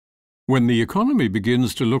When the economy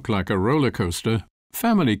begins to look like a roller coaster,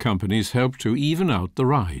 family companies help to even out the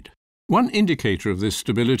ride. One indicator of this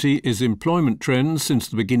stability is employment trends since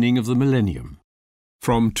the beginning of the millennium.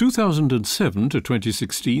 From 2007 to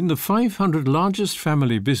 2016, the 500 largest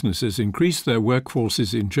family businesses increased their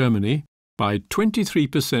workforces in Germany by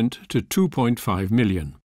 23% to 2.5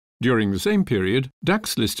 million. During the same period,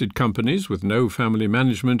 DAX-listed companies with no family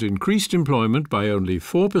management increased employment by only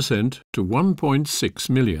 4% to 1.6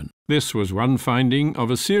 million. This was one finding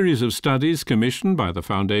of a series of studies commissioned by the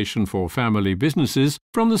Foundation for Family Businesses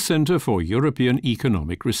from the Centre for European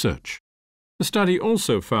Economic Research. The study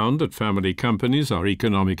also found that family companies are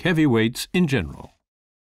economic heavyweights in general.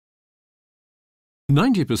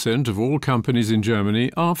 90% of all companies in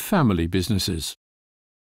Germany are family businesses.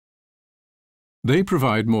 They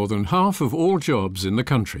provide more than half of all jobs in the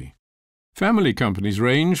country. Family companies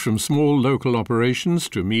range from small local operations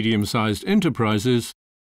to medium-sized enterprises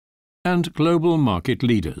and global market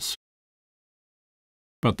leaders.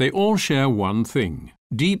 But they all share one thing: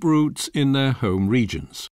 deep roots in their home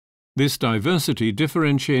regions. This diversity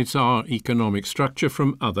differentiates our economic structure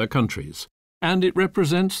from other countries, and it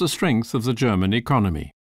represents the strength of the German economy.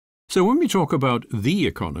 So when we talk about the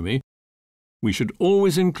economy, we should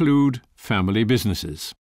always include family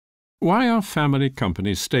businesses. Why are family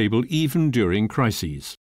companies stable even during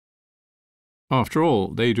crises? After all,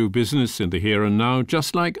 they do business in the here and now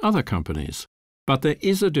just like other companies. But there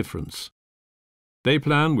is a difference. They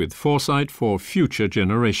plan with foresight for future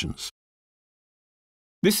generations.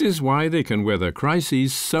 This is why they can weather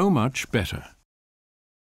crises so much better.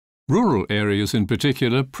 Rural areas in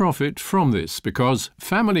particular profit from this because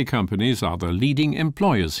family companies are the leading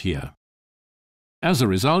employers here. As a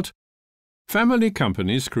result, family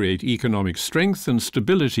companies create economic strength and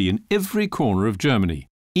stability in every corner of Germany,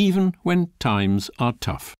 even when times are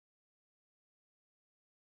tough.